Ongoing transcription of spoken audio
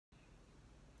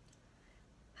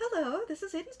Hello, this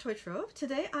is Aidan's Toy Trove.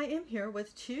 Today I am here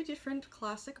with two different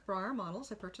classic Breyer models.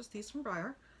 I purchased these from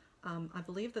Breyer. I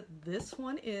believe that this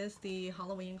one is the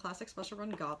Halloween Classic Special Run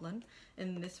Goblin,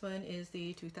 and this one is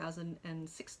the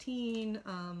 2016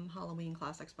 Halloween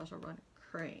Classic Special Run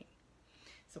Crane.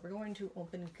 So we're going to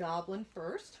open Goblin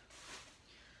first.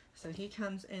 So he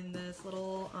comes in this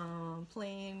little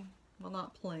plain, well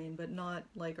not plain, but not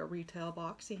like a retail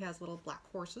box. He has little black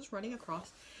horses running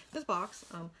across this box.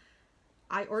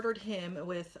 I ordered him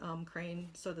with Crane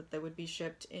so that they would be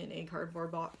shipped in a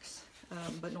cardboard box,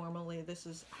 but normally this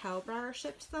is how Breyer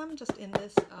ships them, just in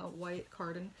this white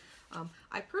carton.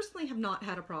 I personally have not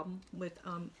had a problem with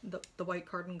the white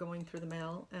carton going through the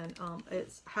mail, and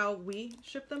it's how we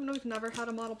ship them. We've never had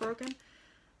a model broken,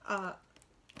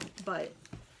 but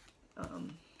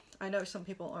I know some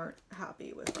people aren't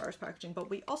happy with Breyer's packaging, but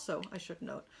we also, I should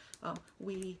note,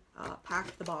 we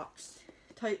packed the box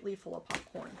tightly full of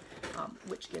popcorn,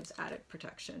 which gives added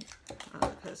protection,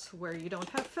 because where you don't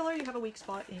have filler, you have a weak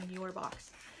spot in your box.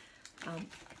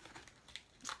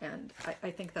 And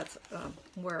I think that's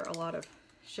where a lot of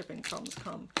shipping problems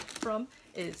come from,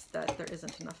 is that there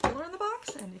isn't enough filler in the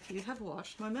box. And if you have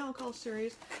watched my mail call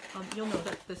series, you'll know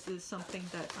that this is something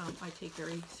that I take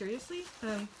very seriously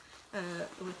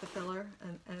with the filler,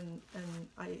 and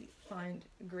I find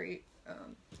great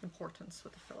importance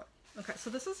with the filler. Okay, so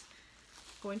this is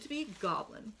going to be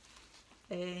Goblin,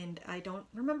 and I don't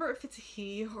remember if it's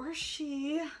he or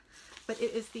she, but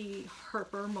it is the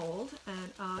Harper mold,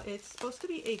 and it's supposed to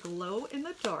be a glow in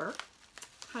the dark,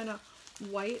 kind of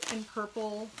white and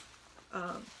purple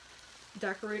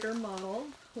decorator model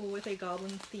with a goblin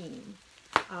theme.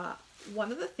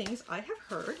 One of the things I have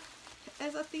heard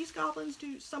is that these goblins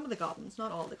do, some of the goblins,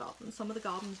 not all the goblins, some of the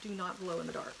goblins do not glow in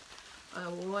the dark.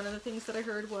 One of the things that I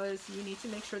heard was you need to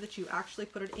make sure that you actually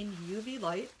put it in UV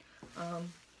light.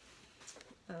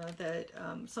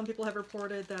 Some people have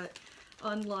reported that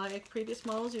unlike previous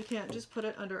models, you can't just put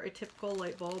it under a typical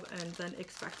light bulb and then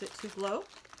expect it to glow,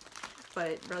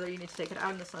 but rather you need to take it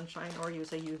out in the sunshine or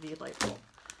use a UV light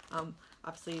bulb.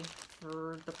 Obviously,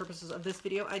 for the purposes of this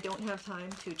video, I don't have time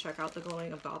to check out the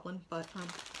glowing of Goblin, but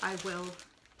I will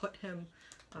put him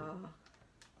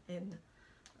in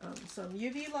some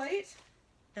UV light,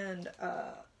 and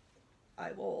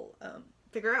I will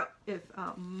figure out if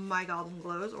my Goblin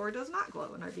glows or does not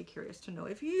glow, and I'd be curious to know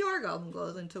if your Goblin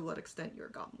glows and to what extent your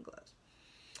Goblin glows.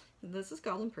 And this is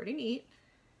Goblin, pretty neat.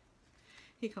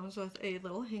 He comes with a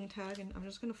little hang tag, and I'm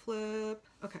just going to flip.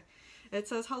 Okay, it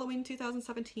says Halloween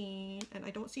 2017, and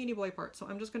I don't see any boy parts, so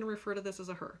I'm just going to refer to this as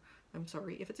a her. I'm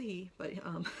sorry if it's a he, but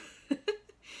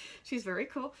she's very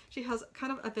cool. She has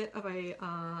kind of a bit of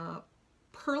a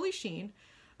pearly sheen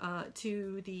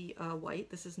to the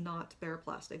white. This is not bare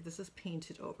plastic, this is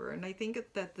painted over, and I think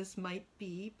that this might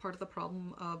be part of the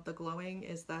problem of the glowing,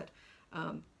 is that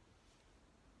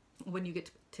when you get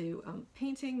to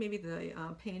painting, maybe the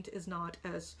paint is not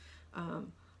as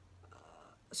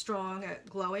strong at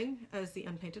glowing as the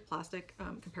unpainted plastic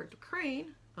compared to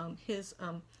Crane. His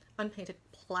unpainted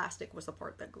plastic was the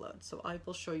part that glowed, so I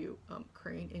will show you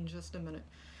Crane in just a minute.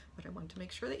 But I want to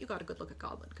make sure that you got a good look at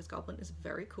Goblin, because Goblin is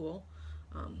very cool.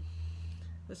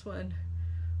 This one,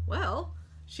 well,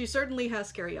 she certainly has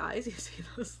scary eyes. You see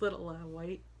those little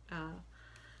white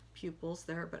pupils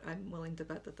there, but I'm willing to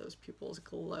bet that those pupils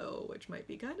glow, which might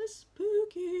be kind of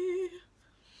spooky.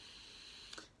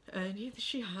 And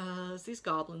she has these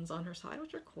goblins on her side,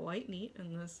 which are quite neat.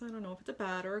 And this, I don't know if it's a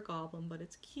bat or a goblin, but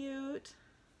it's cute.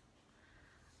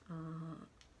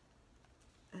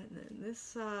 And then this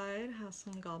side has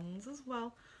some goblins as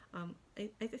well. I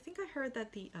think I heard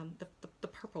that the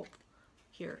purple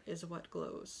here is what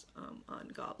glows on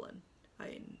Goblin.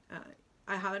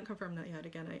 I haven't confirmed that yet.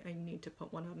 Again, I need to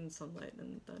put one out in sunlight,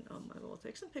 and then I will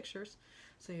take some pictures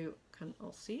so you can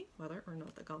all see whether or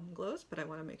not the Goblin glows. But I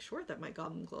want to make sure that my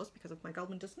Goblin glows, because if my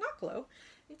Goblin does not glow,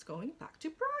 it's going back to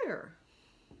Breyer.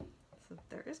 So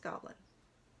there is Goblin.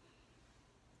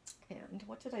 And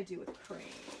what did I do with Crane?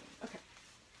 Okay.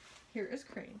 Here is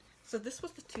Crane. So this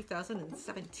was the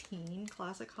 2017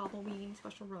 Classic Halloween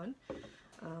Special Run.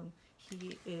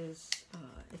 He is,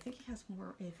 I think he has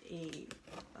more of a,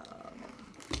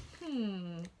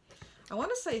 I want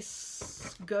to say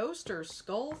ghost or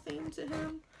skull theme to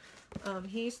him.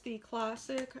 He's the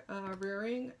classic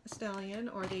rearing stallion,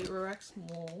 or the Rex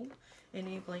mold, in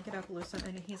a blanket Appaloosa,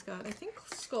 and he's got, I think,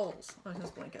 skulls on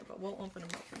his blanket, but we'll open him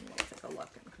up and we'll take a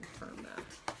look and confirm that.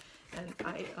 And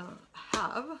I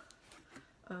have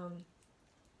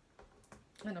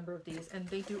a number of these, and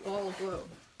they do all glow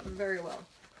very well.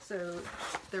 So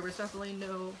there was definitely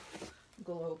no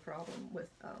glow problem with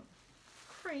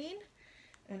Crane.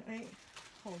 And I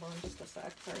hold on just a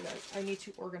sec. Sorry guys, I need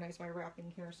to organize my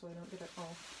wrapping here so I don't get it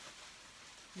all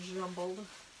jumbled.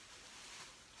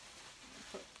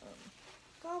 Put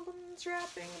Goblin's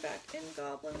wrapping back in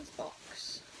Goblin's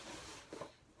box.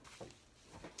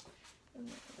 And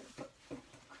then I'm going to put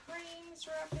Crane's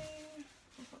wrapping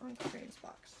on Crane's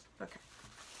box. Okay.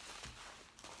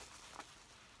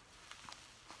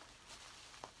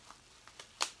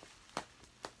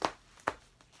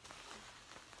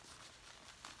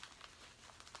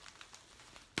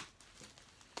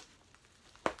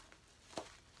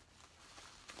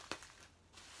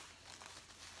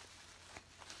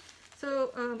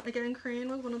 So again, Crane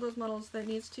was one of those models that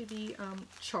needs to be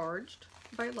charged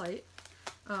by light.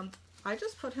 I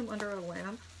just put him under a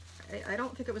lamp. I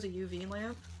don't think it was a UV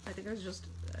lamp. I think it was just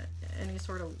any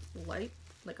sort of light,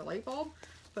 like a light bulb,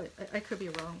 but I could be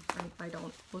wrong. I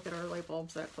don't look at our light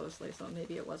bulbs that closely, so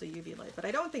maybe it was a UV light, but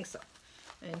I don't think so.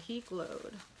 And he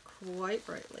glowed quite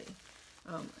brightly.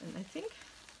 And I think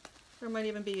there might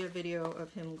even be a video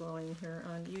of him glowing here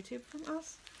on YouTube from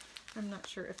us. I'm not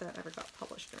sure if that ever got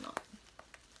published or not.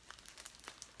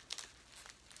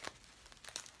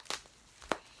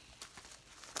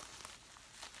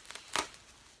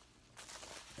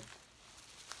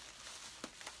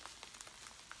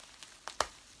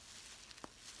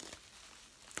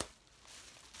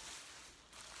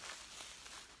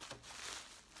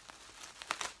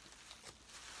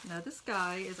 Now this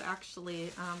guy is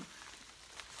actually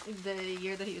the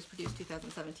year that he was produced,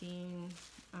 2017.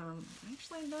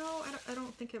 Actually, no, I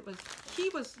don't think it was. He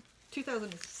was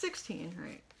 2016,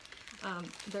 right?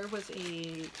 There was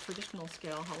a traditional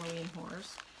scale Halloween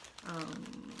horse,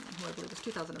 who I believe was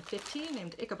 2015,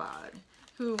 named Ichabod,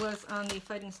 who was on the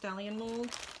Fighting Stallion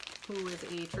mold, who is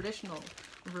a traditional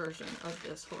version of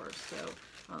this horse. So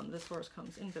this horse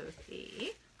comes in both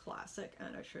a classic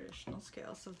and a traditional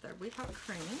scale. So there we have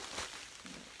Crane. I'm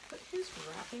going to put his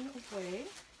wrapping away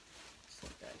so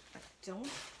that I don't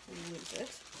lose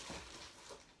it.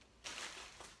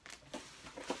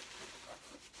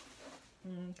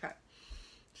 Okay,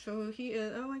 so he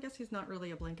is, oh, I guess he's not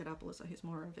really a blanket Appaloosa, he's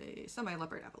more of a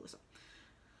semi-leopard Appaloosa.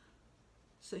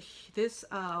 So this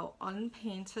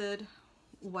unpainted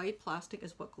white plastic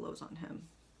is what glows on him.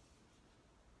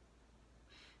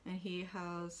 And he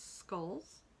has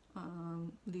skulls.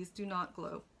 These do not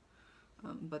glow,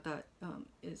 but that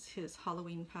is his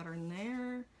Halloween pattern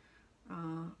there.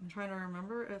 I'm trying to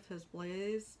remember if his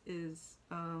blaze is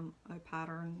a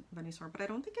pattern of any sort, but I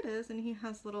don't think it is. And he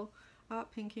has little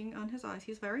pinking on his eyes.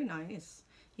 He's very nice.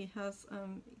 He has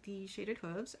the shaded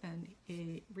hooves and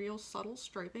a real subtle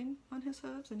striping on his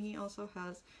hooves, and he also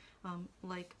has,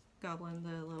 like Goblin,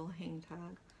 the little hang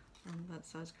tag that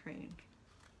says Crane.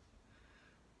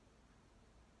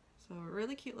 So a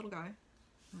really cute little guy,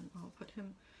 and I'll put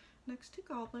him next to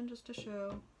Goblin just to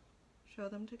show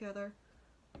them together.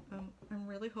 I'm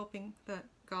really hoping that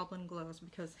Goblin glows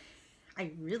because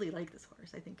I really like this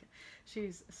horse. I think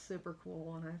she's super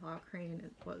cool, and I thought Crane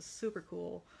was super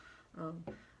cool.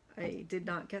 I did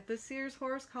not get this year's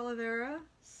horse, Calavera,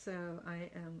 so I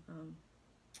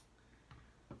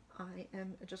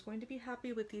am just going to be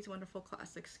happy with these wonderful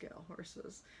classic scale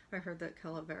horses. I heard that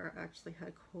Calavera actually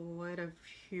had quite a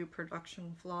few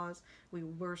production flaws. We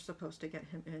were supposed to get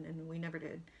him in, and we never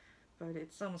did. But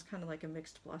it's almost kind of like a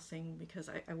mixed blessing because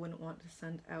I wouldn't want to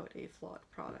send out a flawed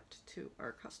product to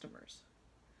our customers.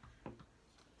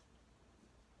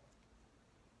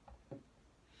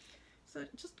 So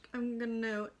just, I'm going to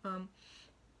note,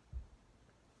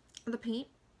 the paint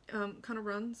kind of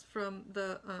runs from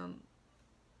the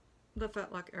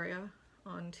fetlock area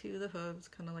onto the hooves,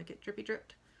 kind of like it drippy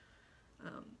dripped.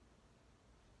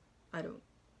 I don't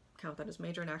count that as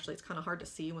major, and actually it's kind of hard to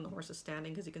see when the horse is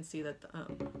standing because you can see that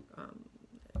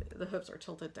the hooves are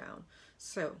tilted down.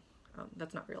 So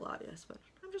that's not real obvious, but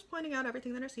I'm just pointing out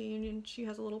everything that I've seen. And she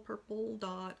has a little purple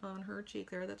dot on her cheek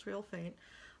there that's real faint.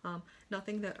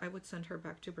 Nothing that I would send her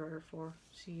back to Breyer for.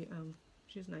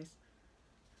 She's nice.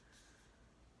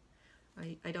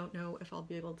 I don't know if I'll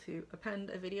be able to append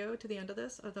a video to the end of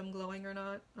this of them glowing or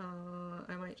not.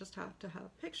 I might just have to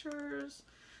have pictures,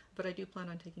 but I do plan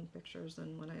on taking pictures,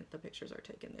 and when the pictures are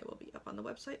taken, they will be up on the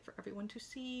website for everyone to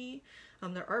see.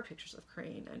 There are pictures of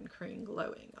Crane and Crane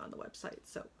glowing on the website,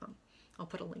 so I'll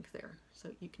put a link there so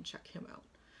you can check him out.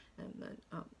 And then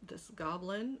this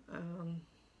Goblin,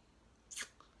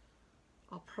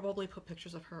 I'll probably put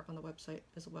pictures of her on the website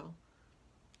as well.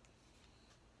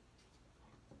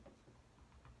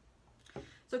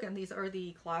 So again, these are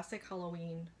the classic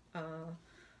Halloween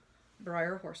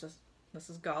Breyer horses. This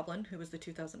is Goblin, who was the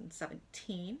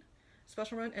 2017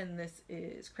 special run, and this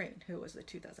is Crane, who was the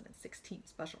 2016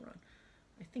 special run.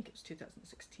 I think it was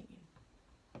 2016.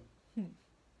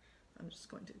 I'm just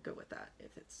going to go with that.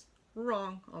 If it's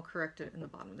wrong, I'll correct it in the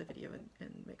bottom of the video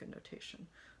and make a notation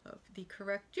of the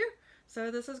correct year. So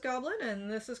this is Goblin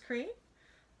and this is Crane.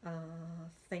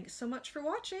 Thanks so much for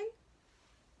watching.